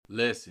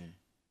Listen,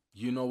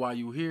 you know why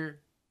you here,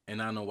 and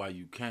I know why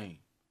you came.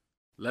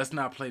 Let's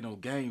not play no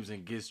games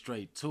and get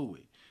straight to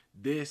it.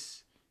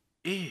 This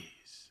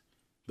is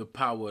the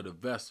power of the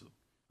vessel,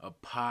 a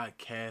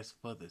podcast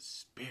for the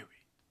spirit.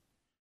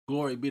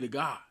 Glory be to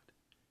God.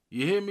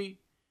 You hear me?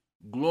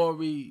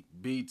 Glory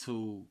be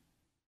to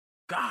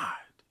God.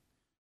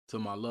 To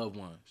my loved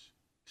ones.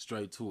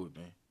 Straight to it,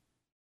 man.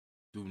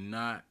 Do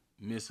not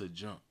miss a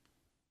jump.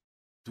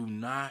 Do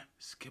not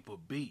skip a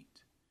beat.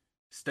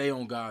 Stay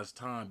on God's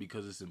time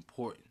because it's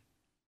important.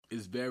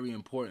 It's very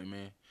important,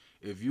 man.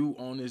 If you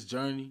on this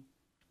journey,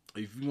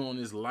 if you on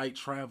this light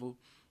travel,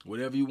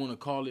 whatever you want to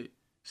call it,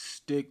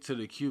 stick to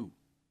the cue.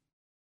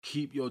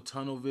 Keep your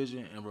tunnel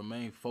vision and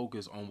remain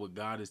focused on what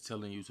God is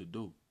telling you to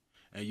do.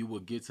 And you will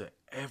get to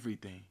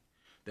everything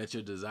that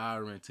you're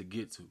desiring to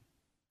get to.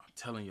 I'm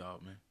telling y'all,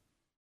 man.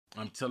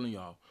 I'm telling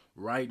y'all,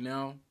 right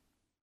now,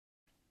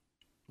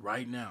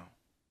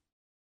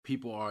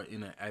 people are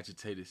in an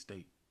agitated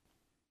state.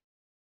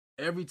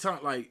 Every time,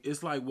 like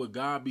it's like what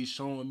God be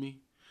showing me.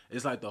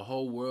 It's like the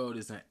whole world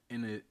is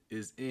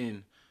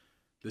in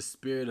the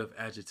spirit of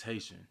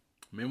agitation.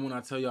 Remember when I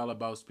tell y'all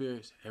about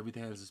spirits?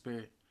 Everything has a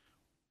spirit.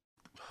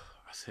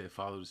 I said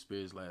follow the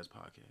spirits last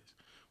podcast.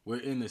 We're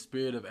in the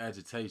spirit of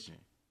agitation.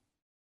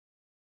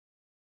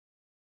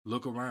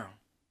 Look around.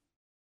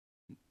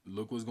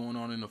 Look what's going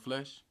on in the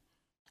flesh.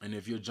 And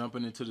if you're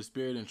jumping into the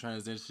spirit and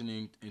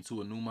transitioning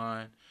into a new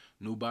mind,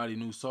 new body,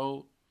 new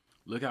soul,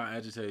 look how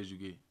agitated you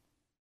get.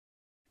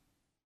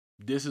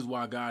 This is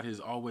why God has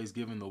always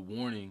given the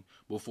warning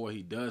before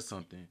he does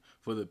something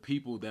for the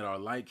people that are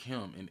like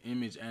him in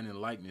image and in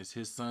likeness,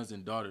 his sons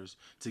and daughters,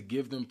 to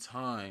give them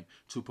time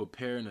to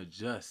prepare and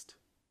adjust.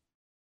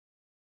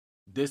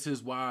 This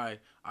is why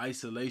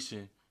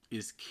isolation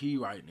is key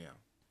right now.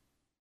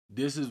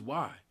 This is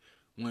why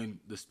when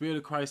the Spirit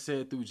of Christ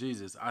said through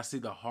Jesus, I see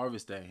the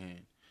harvest at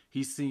hand,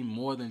 he seen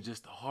more than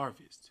just the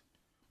harvest.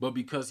 But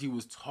because he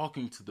was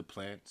talking to the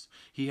plants,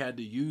 he had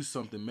to use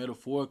something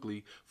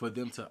metaphorically for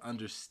them to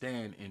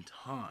understand in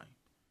time.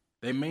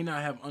 They may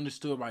not have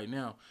understood right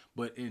now,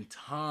 but in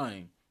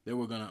time, they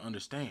were going to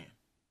understand.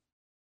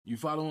 You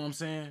follow what I'm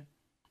saying?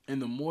 And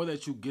the more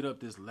that you get up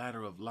this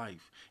ladder of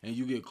life and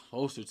you get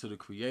closer to the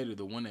creator,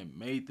 the one that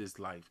made this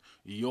life,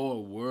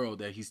 your world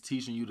that he's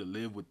teaching you to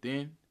live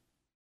within,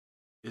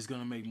 it's going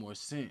to make more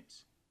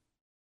sense.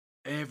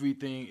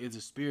 Everything is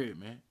a spirit,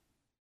 man.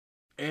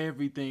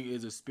 Everything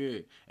is a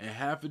spirit. And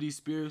half of these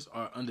spirits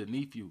are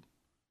underneath you.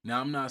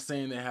 Now, I'm not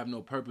saying they have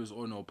no purpose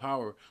or no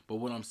power, but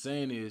what I'm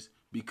saying is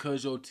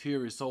because your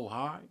tier is so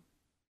high,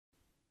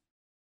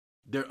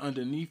 they're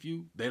underneath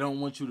you. They don't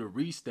want you to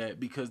reach that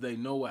because they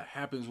know what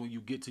happens when you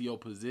get to your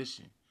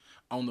position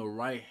on the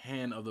right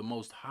hand of the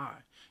Most High.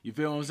 You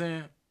feel what I'm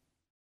saying?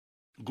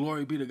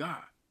 Glory be to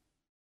God.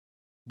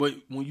 But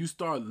when you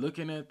start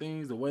looking at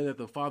things the way that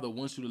the Father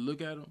wants you to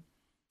look at them,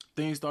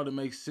 things start to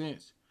make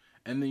sense.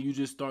 And then you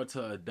just start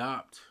to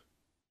adopt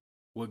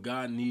what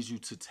God needs you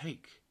to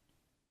take.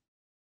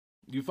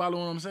 You follow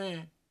what I'm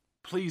saying?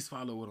 Please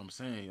follow what I'm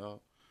saying,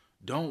 y'all.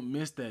 Don't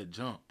miss that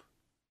jump.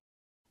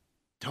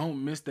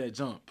 Don't miss that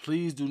jump.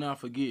 Please do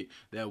not forget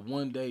that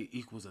one day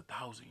equals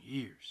 1,000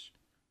 years.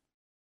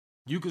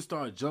 You could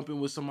start jumping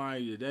with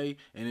somebody today,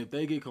 and if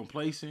they get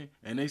complacent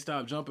and they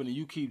stop jumping and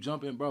you keep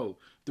jumping, bro,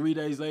 3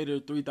 days later,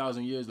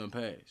 3,000 years done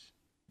passed.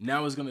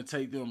 Now it's going to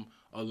take them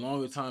a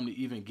longer time to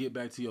even get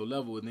back to your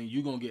level, and then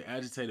you're going to get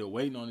agitated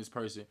waiting on this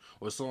person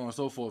or so on and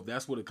so forth.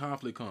 That's where the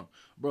conflict comes.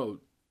 Bro,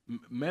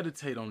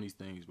 meditate on these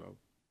things, bro.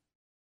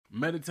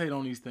 Meditate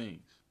on these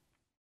things.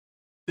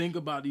 Think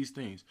about these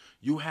things.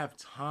 You have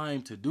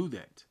time to do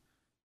that.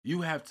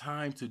 You have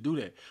time to do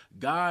that.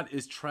 God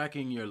is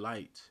tracking your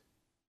light.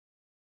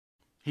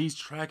 He's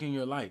tracking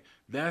your light.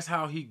 That's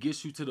how he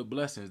gets you to the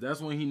blessings. That's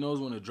when he knows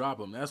when to drop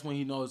them. That's when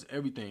he knows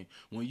everything.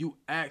 When you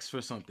ask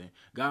for something,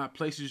 God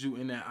places you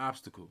in that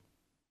obstacle.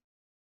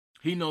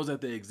 He knows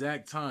at the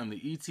exact time,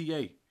 the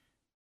ETA.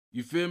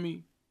 You feel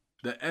me?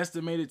 The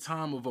estimated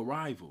time of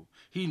arrival.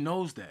 He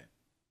knows that.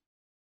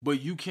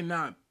 But you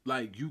cannot,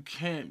 you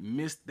can't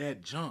miss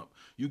that jump.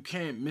 You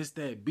can't miss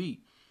that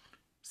beat.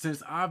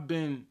 Since I've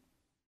been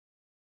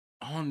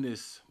on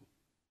this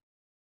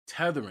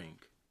tethering,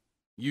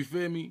 you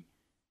feel me?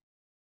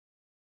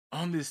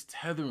 On this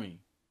tethering,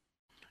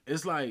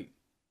 it's like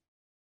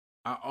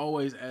I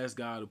always ask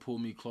God to pull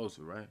me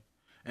closer, right?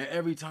 And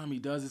every time he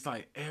does, it's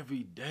like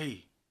every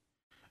day.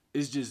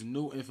 It's just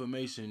new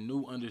information,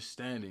 new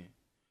understanding.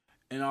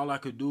 And all I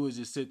could do is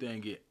just sit there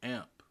and get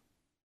amped.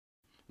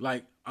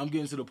 Like, I'm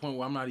getting to the point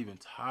where I'm not even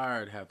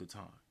tired half the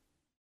time.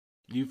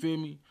 You feel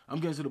me? I'm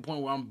getting to the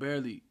point where I'm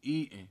barely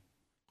eating.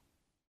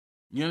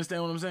 You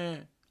understand what I'm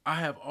saying? I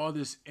have all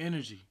this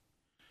energy.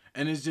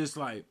 And it's just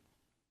like,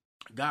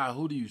 God,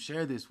 who do you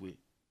share this with?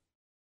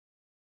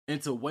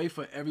 And to wait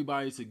for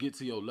everybody to get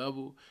to your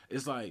level,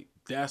 it's like,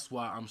 that's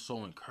why I'm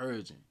so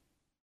encouraging.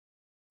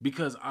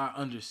 Because I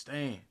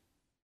understand.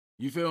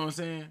 You feel what I'm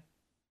saying?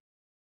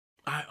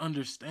 I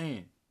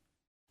understand.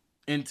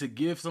 And to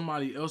give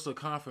somebody else a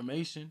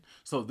confirmation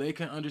so they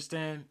can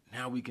understand,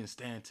 now we can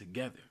stand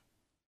together.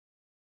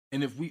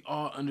 And if we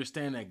all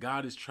understand that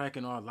God is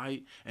tracking our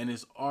light and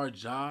it's our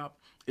job,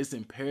 it's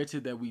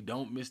imperative that we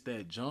don't miss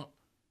that jump.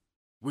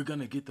 We're going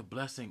to get the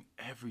blessing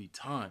every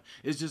time.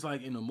 It's just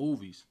like in the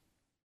movies.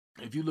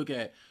 If you look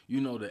at, the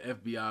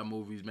FBI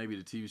movies, maybe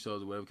the TV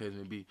shows or whatever case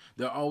may be,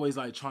 they're always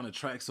like trying to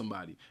track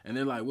somebody. And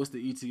they're like, what's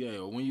the ETA?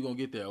 Or when you going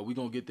to get there? Or we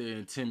going to get there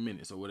in 10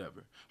 minutes or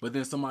whatever. But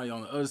then somebody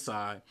on the other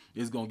side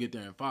is going to get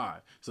there in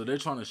 5. So they're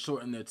trying to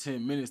shorten their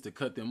 10 minutes to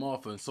cut them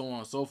off and so on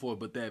and so forth.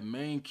 But that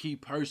main key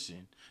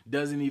person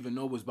doesn't even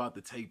know what's about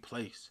to take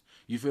place.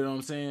 You feel what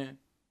I'm saying?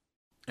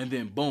 And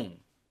then boom,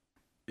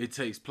 it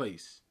takes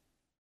place.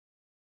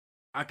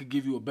 I could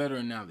give you a better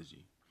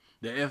analogy.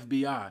 The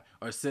FBI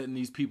are setting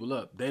these people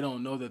up. They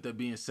don't know that they're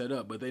being set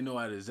up, but they know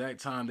at the exact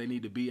time they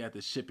need to be at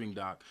the shipping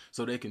dock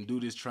so they can do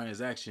this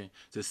transaction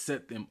to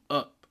set them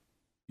up.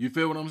 You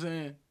feel what I'm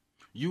saying?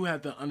 You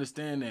have to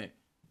understand that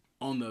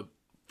on the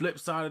flip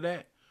side of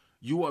that,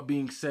 you are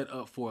being set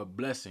up for a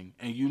blessing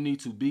and you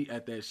need to be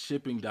at that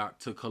shipping dock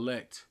to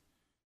collect.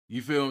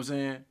 You feel what I'm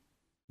saying?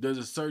 There's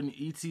a certain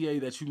ETA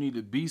that you need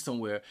to be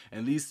somewhere,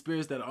 and these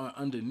spirits that are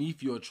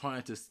underneath you are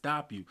trying to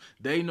stop you.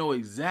 They know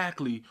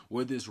exactly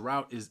where this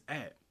route is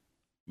at.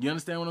 You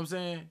understand what I'm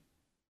saying?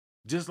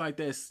 Just like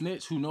that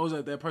snitch who knows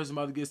that that person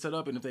about to get set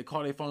up, and if they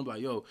call their phone, be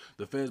like, yo,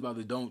 the Fed's about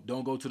to don't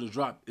go to the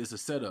drop. It's a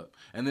setup.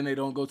 And then they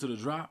don't go to the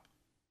drop.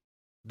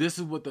 This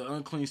is what the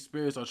unclean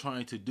spirits are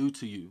trying to do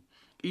to you,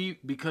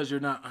 because you're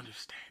not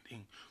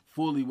understanding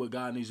fully what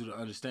God needs you to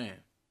understand.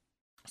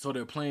 So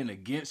they're playing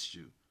against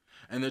you.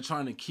 And they're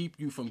trying to keep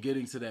you from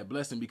getting to that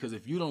blessing, because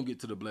if you don't get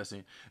to the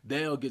blessing,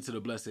 they'll get to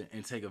the blessing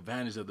and take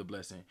advantage of the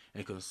blessing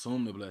and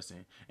consume the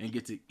blessing and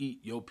get to eat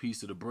your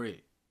piece of the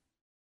bread.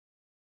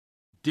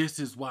 This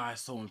is why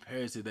it's so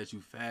imperative that you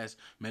fast,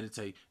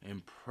 meditate,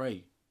 and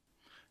pray.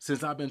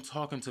 Since I've been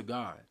talking to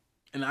God,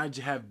 and I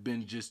have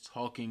been just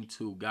talking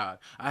to God.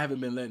 I haven't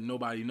been letting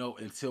nobody know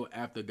until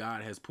after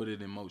God has put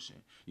it in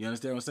motion. You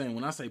understand what I'm saying?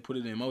 When I say put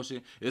it in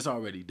motion, it's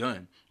already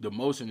done. The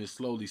motion is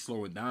slowly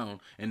slowing down,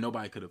 and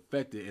nobody could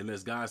affect it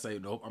unless God say,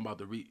 "Nope, I'm about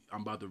to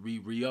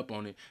re up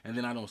on it," and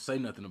then I don't say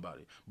nothing about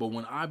it. But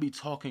when I be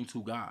talking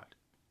to God,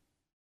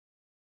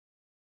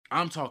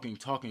 I'm talking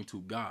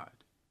to God.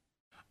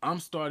 I'm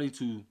starting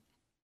to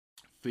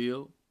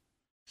feel,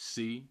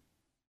 see,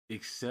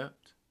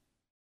 accept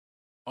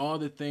all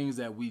the things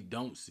that we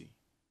don't see.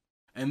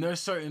 And there's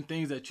certain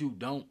things that you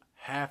don't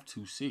have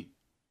to see,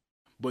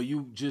 but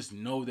you just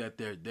know that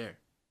they're there.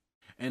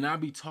 And I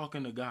be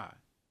talking to God.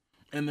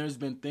 And there's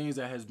been things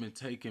that has been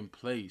taking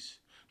place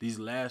these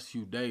last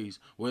few days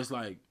where it's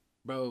like,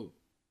 bro,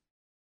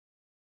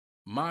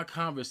 my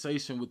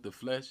conversation with the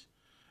flesh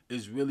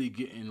is really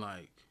getting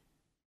like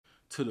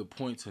to the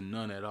point to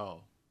none at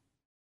all.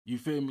 You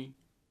feel me?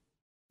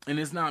 And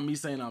it's not me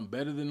saying I'm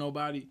better than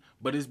nobody,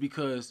 but it's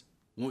because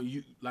when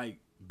you like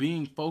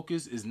being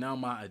focused is now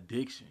my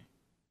addiction.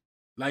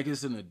 Like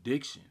it's an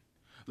addiction.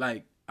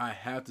 Like I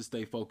have to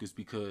stay focused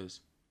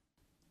because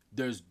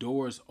there's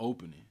doors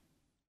opening.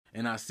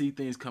 And I see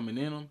things coming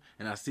in them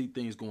and I see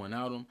things going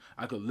out them.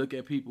 I could look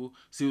at people,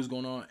 see what's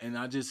going on, and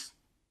I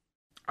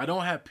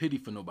don't have pity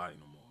for nobody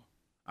no more.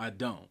 I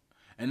don't.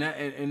 And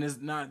it's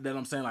not that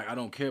I'm saying like I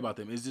don't care about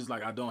them. It's just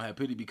like I don't have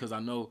pity because I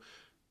know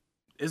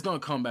it's gonna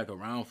come back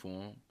around for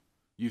them.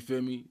 You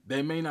feel me?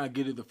 They may not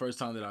get it the first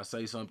time that I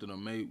say something or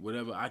may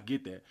whatever. I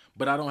get that,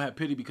 but I don't have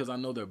pity because I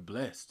know they're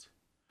blessed.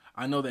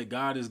 I know that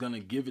God is gonna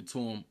give it to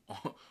them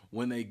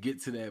when they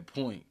get to that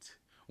point.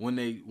 When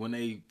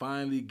they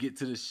finally get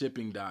to the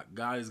shipping dock,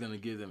 God is gonna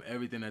give them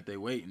everything that they're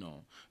waiting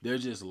on. They're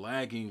just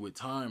lagging with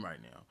time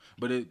right now,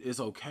 but it's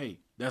okay.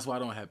 That's why I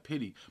don't have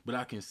pity, but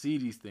I can see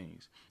these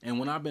things. And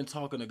when I've been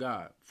talking to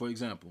God, for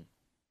example,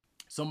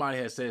 somebody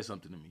had said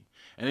something to me,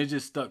 and it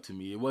just stuck to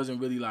me. It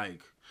wasn't really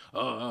like,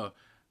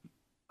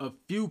 a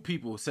few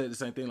people said the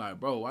same thing, like,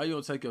 bro, why you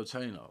don't take your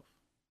chain off?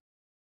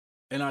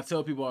 And I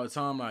tell people all the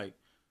time, like,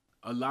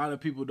 a lot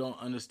of people don't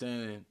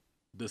understand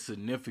the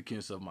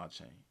significance of my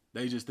chain.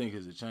 They just think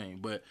it's a chain,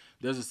 but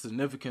there's a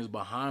significance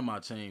behind my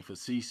chain for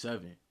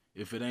C7.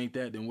 If it ain't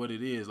that, then what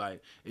it is,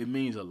 like, it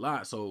means a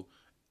lot. So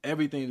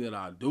everything that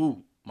I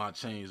do, my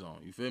chain's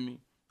on. You feel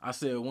me? I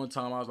said one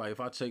time, I was like, if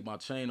I take my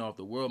chain off,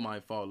 the world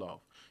might fall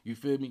off. You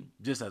feel me?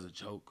 Just as a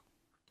joke.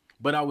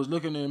 But I was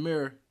looking in the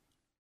mirror,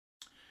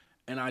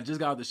 and I just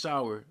got out the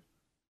shower,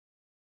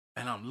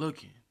 and I'm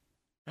looking.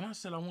 And I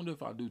said, I wonder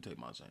if I do take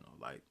my chain off.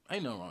 Like,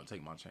 ain't nothing wrong with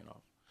taking my chain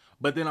off.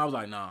 But then I was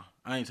like, nah,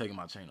 I ain't taking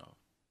my chain off.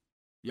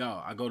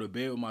 Y'all, I go to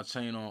bed with my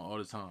chain on all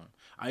the time.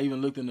 I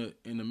even looked in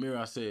the mirror.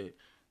 I said,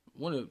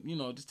 "Want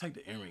to, just take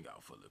the earring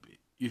out for a little bit."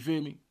 You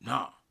feel me?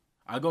 Nah.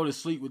 I go to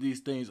sleep with these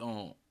things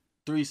on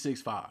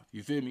 365.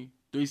 You feel me?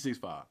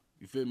 365.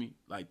 You feel me?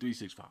 Like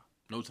 365.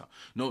 No time.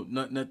 No,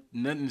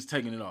 nothing's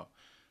taking it off.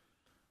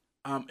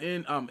 I'm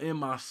in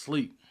my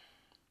sleep.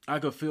 I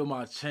could feel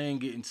my chain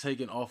getting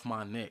taken off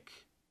my neck.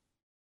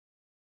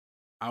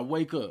 I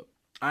wake up.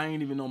 I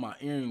ain't even know my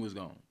earring was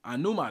gone. I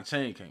knew my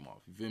chain came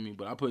off, you feel me?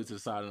 But I put it to the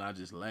side and I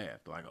just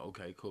laughed. Like,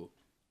 okay, cool.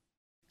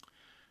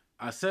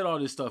 I said all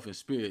this stuff in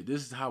spirit.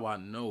 This is how I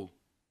know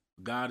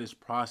God is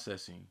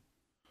processing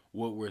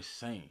what we're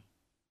saying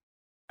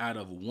out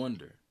of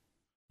wonder.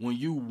 When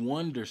you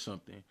wonder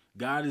something,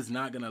 God is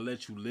not going to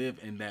let you live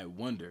in that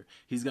wonder.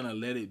 He's going to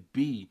let it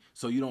be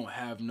so you don't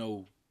have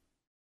no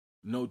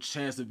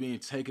chance of being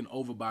taken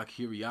over by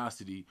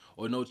curiosity,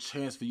 or no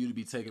chance for you to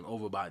be taken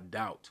over by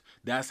doubt.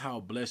 That's how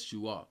blessed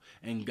you are.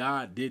 And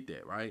God did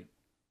that, right?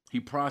 He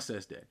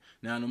processed that.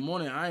 Now in the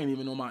morning, I didn't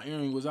even know my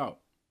earring was out.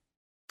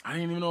 I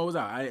didn't even know it was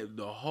out.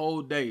 The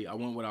whole day I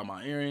went without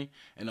my earring,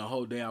 and the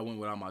whole day I went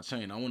without my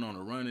chain. I went on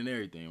a run and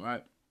everything,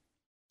 right?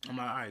 I'm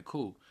like, all right,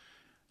 cool.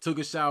 Took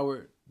a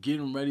shower,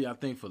 getting ready, I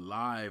think, for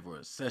live or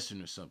a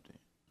session or something.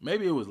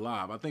 Maybe it was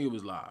live. I think it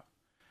was live.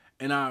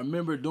 And I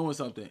remember doing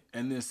something,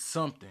 and then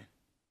something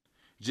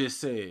just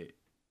said,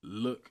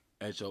 look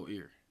at your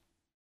ear.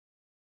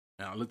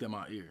 And I looked at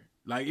my ear.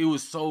 Like, it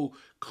was so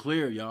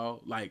clear,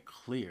 y'all. Like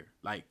clear,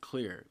 like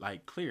clear,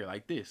 like clear,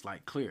 like this,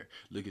 like clear.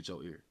 Look at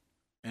your ear.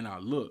 And I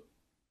looked,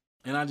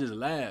 and I just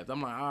laughed.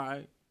 I'm like, all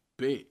right,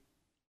 bet.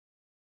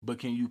 But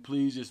can you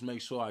please just make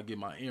sure I get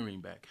my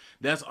earring back?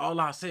 That's all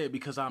I said,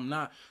 because I'm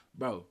not,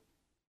 bro,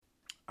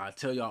 I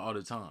tell y'all all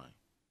the time,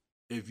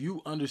 if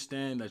you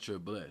understand that you're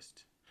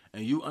blessed,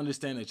 and you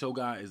understand that your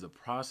God is a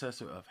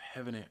processor of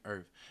heaven and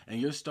earth,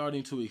 and you're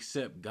starting to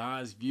accept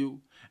God's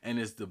view, and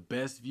it's the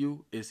best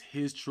view, it's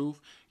his truth,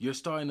 you're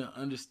starting to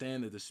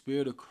understand that the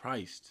Spirit of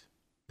Christ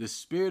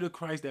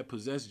that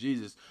possessed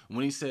Jesus,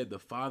 when he said the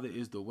Father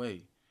is the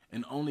way,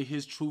 and only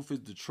his truth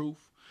is the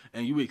truth,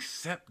 and you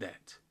accept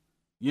that.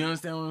 You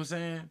understand what I'm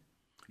saying?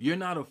 You're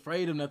not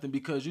afraid of nothing,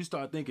 because you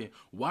start thinking,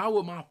 why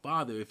would my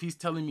Father, if he's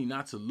telling me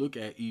not to look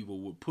at evil,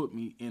 would put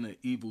me in an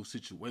evil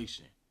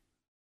situation?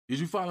 Did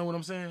you follow what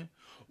I'm saying?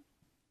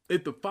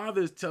 If the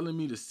Father is telling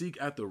me to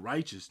seek after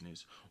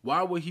righteousness,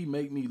 why would he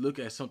make me look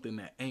at something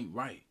that ain't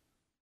right?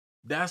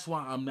 That's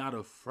why I'm not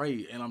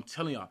afraid. And I'm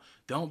telling y'all,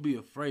 don't be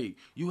afraid.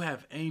 You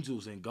have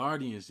angels and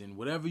guardians and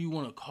whatever you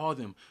want to call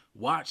them,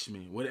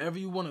 watchmen, whatever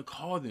you want to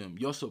call them,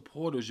 your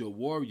supporters, your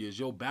warriors,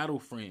 your battle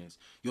friends,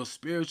 your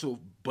spiritual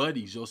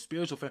buddies, your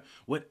spiritual family,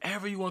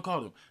 whatever you want to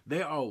call them.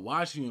 They are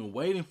watching you and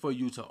waiting for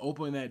you to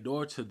open that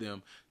door to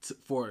them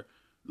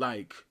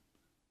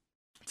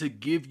to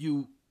give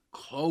you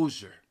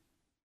closure,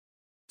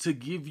 to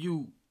give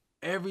you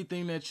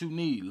everything that you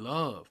need,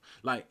 love,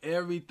 like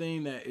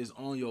everything that is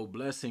on your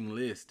blessing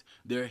list,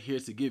 they're here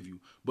to give you.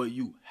 But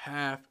you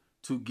have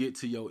to get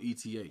to your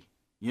ETA.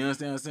 You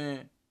understand what I'm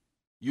saying?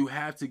 You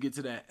have to get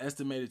to that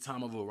estimated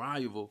time of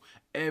arrival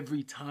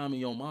every time in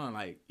your mind,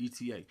 like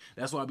ETA.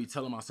 That's why I be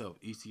telling myself,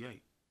 ETA,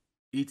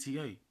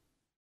 ETA,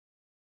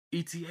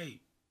 ETA.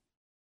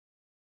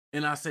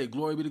 And I say,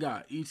 glory be to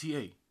God,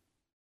 ETA.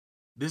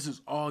 This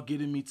is all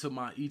getting me to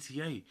my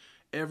ETA.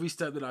 Every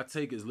step that I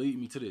take is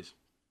leading me to this.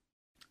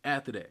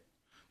 After that,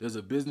 there's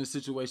a business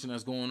situation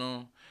that's going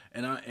on,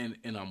 and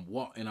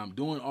I'm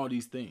doing all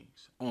these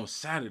things on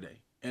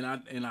Saturday, and I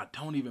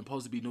don't even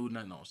supposed to be doing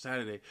nothing on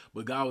Saturday,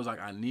 but God was like,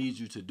 I need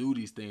you to do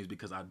these things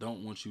because I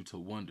don't want you to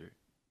wonder.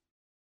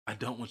 I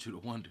don't want you to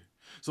wonder.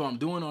 So I'm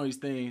doing all these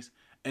things,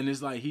 and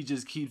it's like he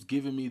just keeps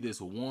giving me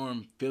this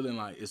warm feeling,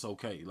 like it's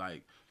okay,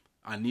 like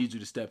I need you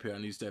to step here, I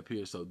need you to step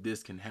here, so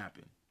this can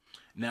happen.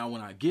 Now,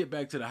 when I get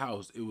back to the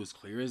house, it was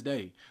clear as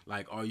day.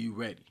 Like, are you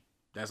ready?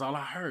 That's all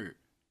I heard.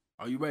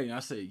 Are you ready? And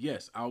I said,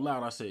 yes. Out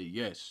loud, I said,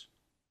 yes.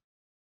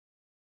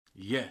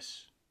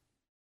 Yes.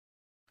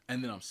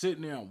 And then I'm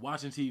sitting there, I'm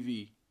watching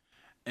TV,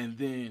 and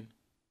then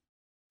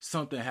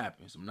something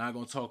happens. I'm not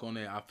going to talk on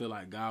that. I feel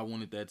like God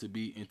wanted that to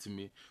be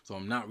intimate, so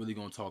I'm not really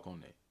going to talk on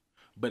that.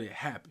 But it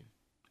happened,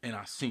 and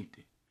I synced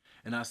it.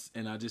 And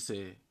I just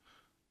said,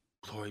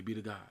 glory be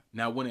to God.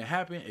 Now, when it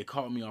happened, it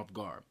caught me off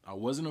guard. I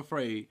wasn't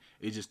afraid.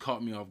 It just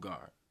caught me off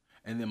guard.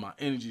 And then my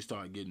energy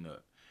started getting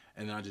up.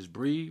 And then I just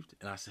breathed,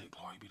 and I said,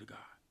 glory be to God.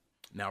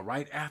 Now,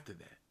 right after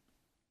that,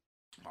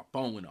 my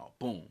phone went off.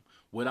 Boom.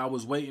 What I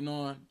was waiting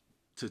on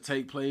to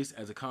take place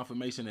as a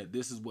confirmation that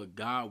this is what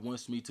God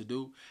wants me to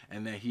do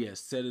and that he has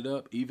set it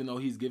up, even though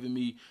he's given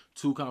me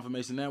 2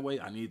 confirmation that way,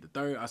 I need the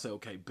 3rd. I said,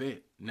 okay,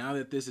 bet. Now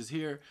that this is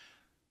here,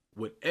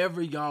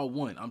 whatever y'all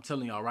want, I'm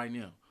telling y'all right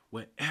now,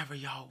 whatever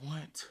y'all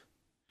want,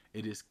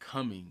 it is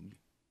coming.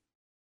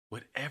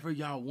 Whatever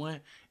y'all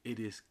want, it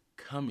is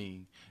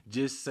coming.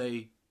 Just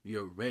say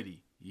you're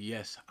ready.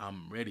 Yes,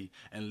 I'm ready.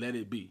 And let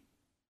it be.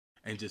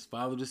 And just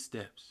follow the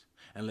steps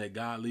and let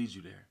God lead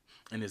you there.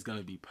 And it's going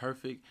to be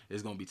perfect.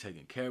 It's going to be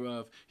taken care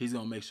of. He's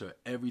going to make sure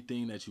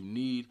everything that you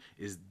need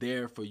is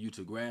there for you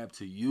to grab,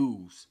 to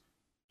use,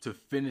 to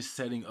finish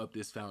setting up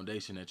this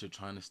foundation that you're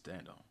trying to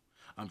stand on.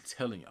 I'm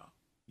telling y'all.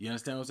 You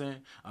understand what I'm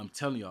saying? I'm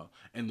telling y'all.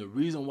 And the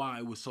reason why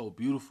it was so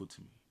beautiful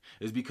to me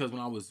is because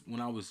when I was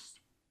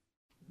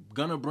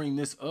gonna bring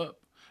this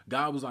up,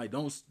 God was like,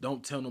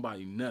 don't tell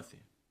nobody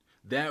nothing.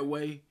 That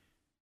way,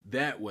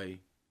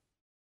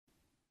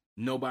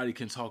 nobody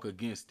can talk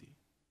against it.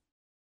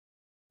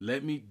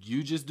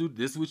 You just do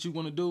this, what you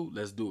want to do,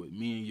 let's do it,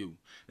 me and you.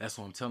 That's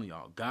what I'm telling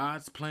y'all.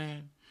 God's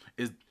plan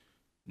is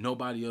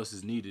nobody else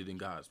is needed in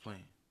God's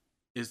plan.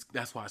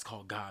 That's why it's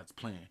called God's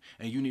plan.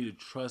 And you need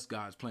to trust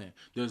God's plan.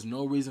 There's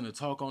no reason to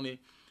talk on it.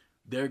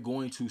 they're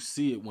going to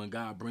see it when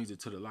God brings it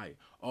to the light.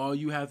 All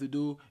you have to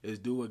do is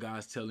do what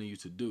God's telling you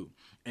to do.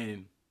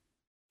 And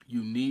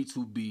you need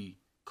to be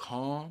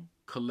calm,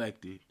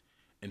 collected,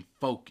 and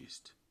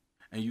focused.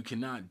 And you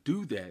cannot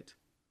do that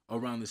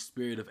around the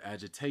spirit of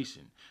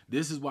agitation.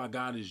 This is why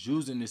God is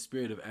using this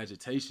spirit of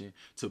agitation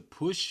to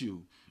push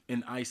you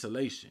in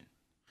isolation.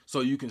 So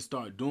you can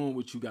start doing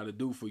what you got to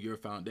do for your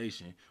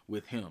foundation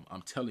with him.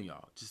 I'm telling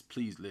y'all, just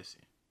please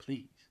listen.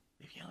 Please.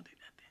 If you don't do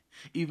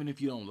nothing. Even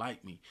if you don't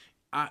like me.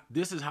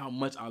 This is how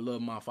much I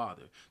love my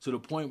Father. To the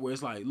point where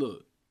it's like,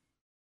 look,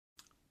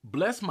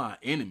 bless my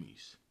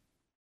enemies.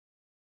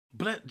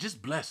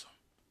 Just bless them.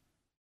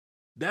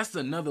 That's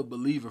another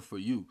believer for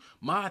you.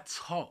 My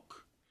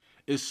talk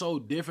is so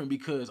different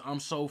because I'm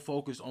so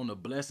focused on the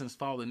blessings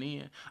falling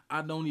in.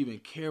 I don't even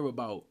care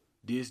about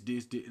this.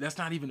 That's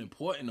not even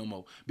important no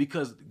more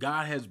because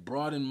God has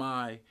broadened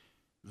my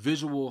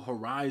visual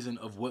horizon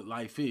of what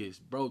life is.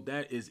 Bro,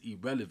 that is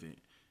irrelevant.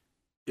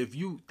 If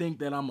you think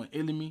that I'm an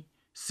enemy,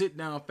 sit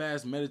down,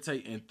 fast,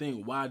 meditate, and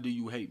think, why do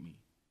you hate me?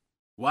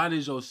 Why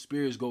does your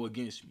spirits go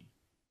against me?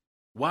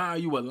 Why are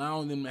you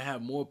allowing them to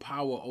have more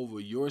power over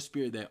your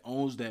spirit that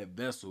owns that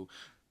vessel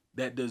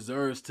that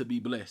deserves to be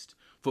blessed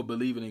for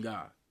believing in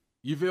God?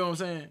 You feel what I'm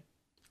saying?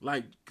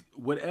 Like,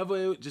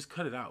 whatever, just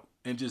cut it out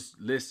and just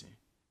listen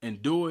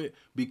and do it.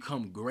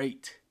 Become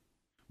great.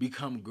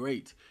 Become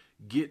great.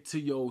 Get to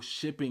your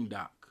shipping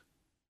dock.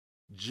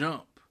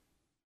 Jump.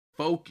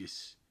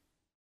 Focus.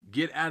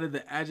 Get out of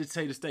the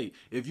agitated state.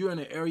 If you're in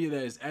an area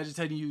that is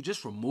agitating you,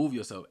 just remove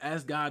yourself.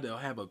 Ask God to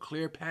have a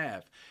clear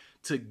path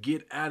to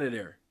get out of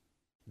there.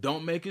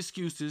 Don't make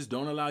excuses.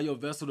 Don't allow your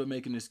vessel to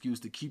make an excuse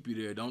to keep you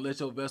there. Don't let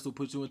your vessel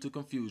put you into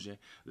confusion.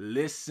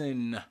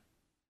 Listen.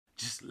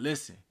 Just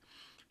listen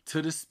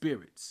to the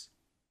spirits.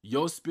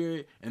 Your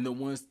spirit and the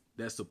ones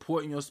that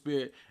supporting your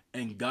spirit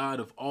and God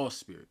of all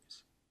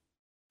spirits.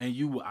 And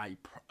you will,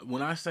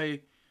 when I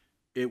say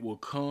it will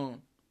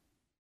come,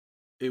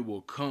 it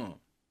will come.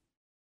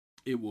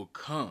 It will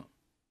come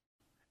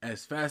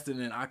as faster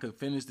than I can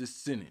finish this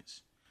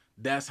sentence.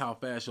 That's how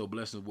fast your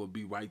blessings will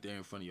be right there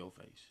in front of your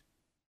face.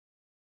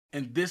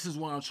 And this is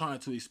what I'm trying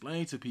to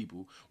explain to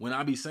people when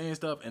I be saying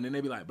stuff and then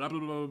they be like, blah, blah,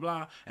 blah, blah,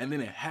 blah. And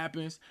then it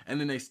happens. And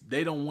then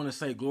they don't want to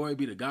say glory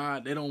be to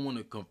God. They don't want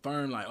to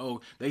confirm like,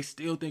 oh, they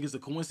still think it's a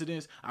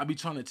coincidence. I be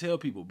trying to tell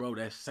people, bro,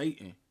 that's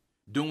Satan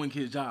doing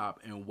his job.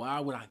 And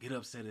why would I get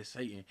upset at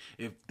Satan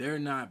if they're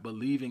not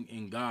believing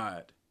in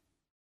God,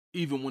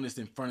 even when it's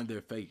in front of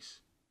their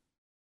face?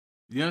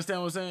 You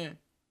understand what I'm saying?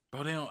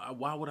 Bro,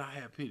 why would I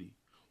have pity?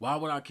 Why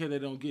would I care they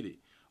don't get it?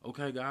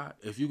 Okay, God,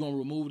 if you're going to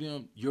remove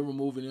them, you're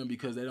removing them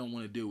because they don't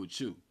want to deal with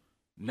you.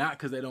 Not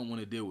because they don't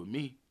want to deal with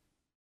me.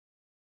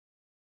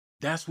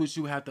 That's what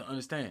you have to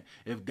understand.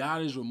 If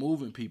God is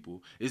removing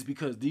people, it's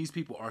because these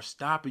people are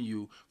stopping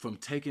you from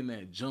taking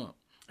that jump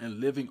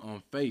and living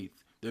on faith.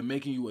 They're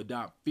making you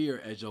adopt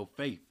fear as your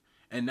faith.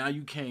 And now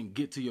you can't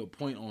get to your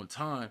point on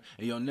time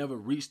and you'll never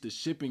reach the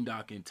shipping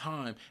dock in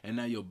time. And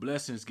now your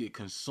blessings get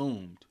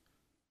consumed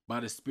by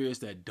the spirits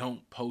that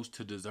don't post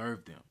to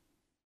deserve them.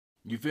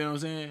 You feel what I'm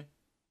saying?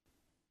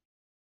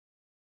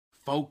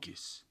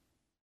 Focus.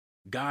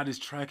 God is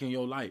tracking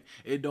your life.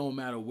 It don't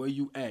matter where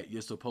you at,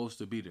 you're supposed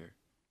to be there.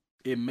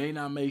 It may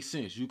not make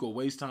sense. You could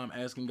waste time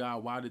asking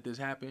God, why did this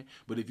happen?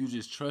 But if you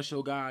just trust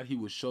your God, he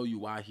will show you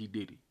why he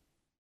did it.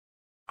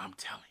 I'm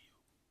telling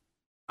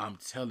you. I'm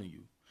telling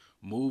you.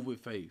 Move with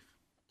faith.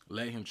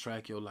 Let him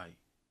track your life.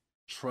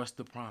 Trust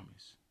the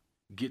promise.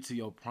 Get to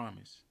your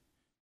promise.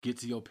 Get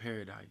to your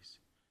paradise.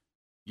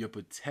 You're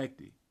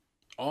protected.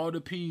 All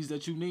the P's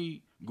that you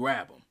need,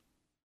 grab them.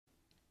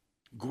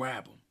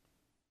 Grab them.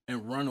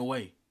 And run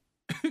away.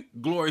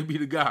 Glory be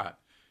to God.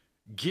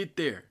 Get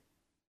there.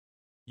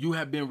 You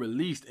have been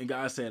released and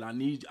God said,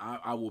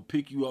 I will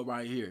pick you up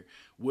right here.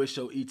 What's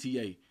your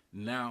ETA?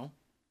 Now.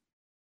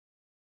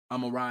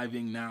 I'm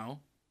arriving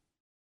now.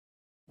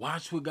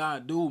 Watch what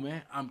God do,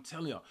 man. I'm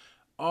telling y'all,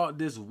 all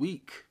this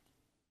week,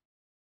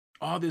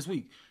 you're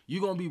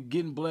going to be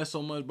getting blessed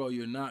so much, bro,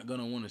 you're not going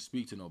to want to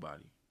speak to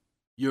nobody.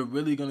 You're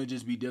really going to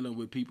just be dealing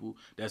with people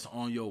that's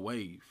on your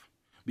wave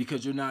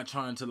because you're not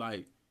trying to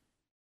like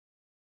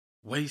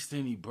waste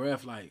any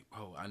breath. Like,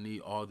 bro, I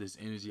need all this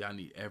energy. I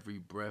need every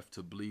breath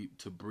to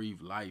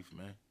breathe life,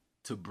 man.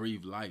 To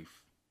breathe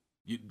life.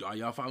 Are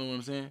y'all following what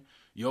I'm saying?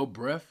 Your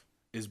breath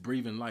is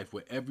breathing life.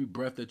 With every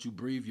breath that you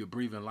breathe, you're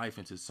breathing life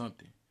into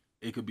something.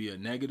 It could be a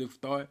negative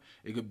thought.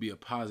 It could be a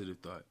positive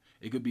thought.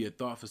 It could be a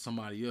thought for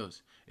somebody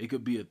else. It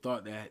could be a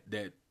thought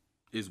that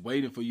is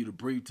waiting for you to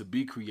breathe to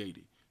be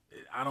created.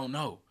 I don't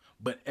know.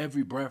 But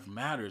every breath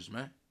matters,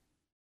 man.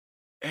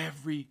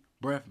 Every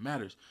breath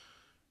matters.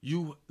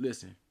 You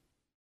listen.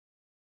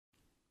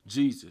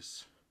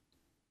 Jesus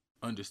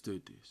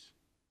understood this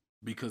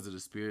because of the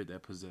spirit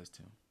that possessed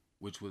him,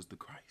 which was the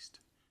Christ.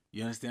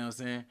 You understand what I'm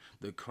saying?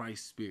 The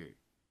Christ spirit.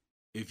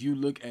 If you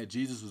look at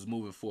Jesus was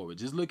moving forward,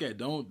 just look at,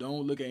 don't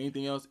look at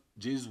anything else.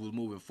 Jesus was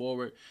moving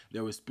forward.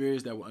 There were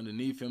spirits that were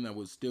underneath him that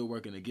was still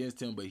working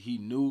against him, but he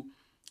knew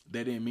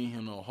they didn't mean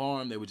him no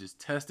harm. They were just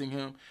testing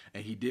him,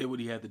 and he did what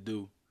he had to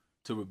do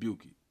to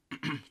rebuke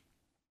it.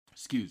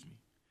 Excuse me.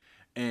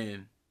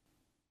 And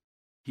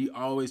he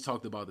always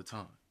talked about the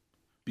time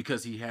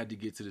because he had to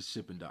get to the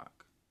shipping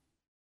dock.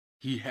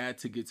 He had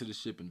to get to the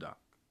shipping dock.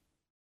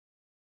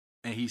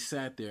 And he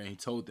sat there and he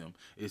told them,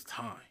 it's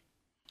time.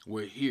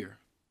 We're here.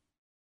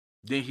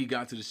 Then he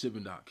got to the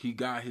shipping dock. He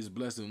got his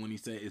blessing when he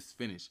said it's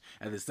finished.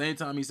 At the same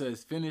time he said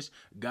it's finished,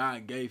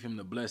 God gave him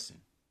the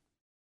blessing.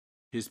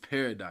 His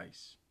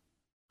paradise.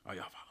 Oh,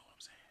 y'all follow what I'm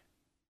saying?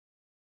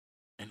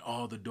 And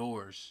all the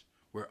doors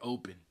were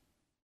open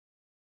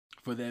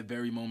for that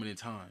very moment in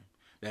time.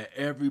 That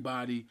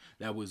everybody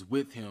that was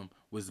with him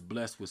was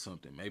blessed with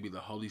something. Maybe the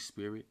Holy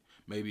Spirit,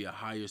 maybe a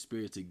higher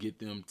spirit to get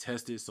them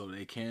tested so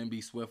they can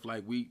be swift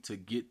like wheat, to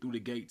get through the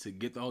gate, to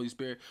get the Holy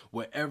Spirit.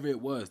 Whatever it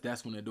was,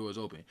 that's when the door is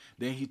open.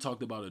 Then he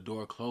talked about a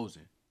door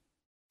closing.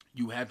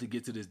 You have to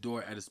get to this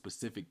door at a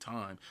specific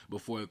time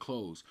before it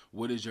closed.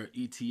 What is your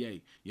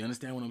ETA? You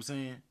understand what I'm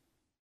saying?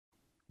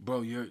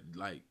 Bro, you're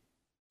like,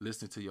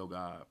 listen to your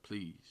God,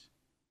 please.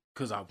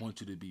 Because I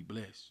want you to be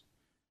blessed.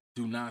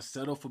 Do not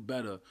settle for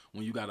better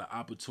when you got an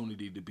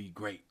opportunity to be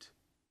great.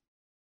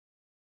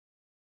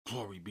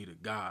 Glory be to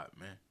God,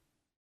 man.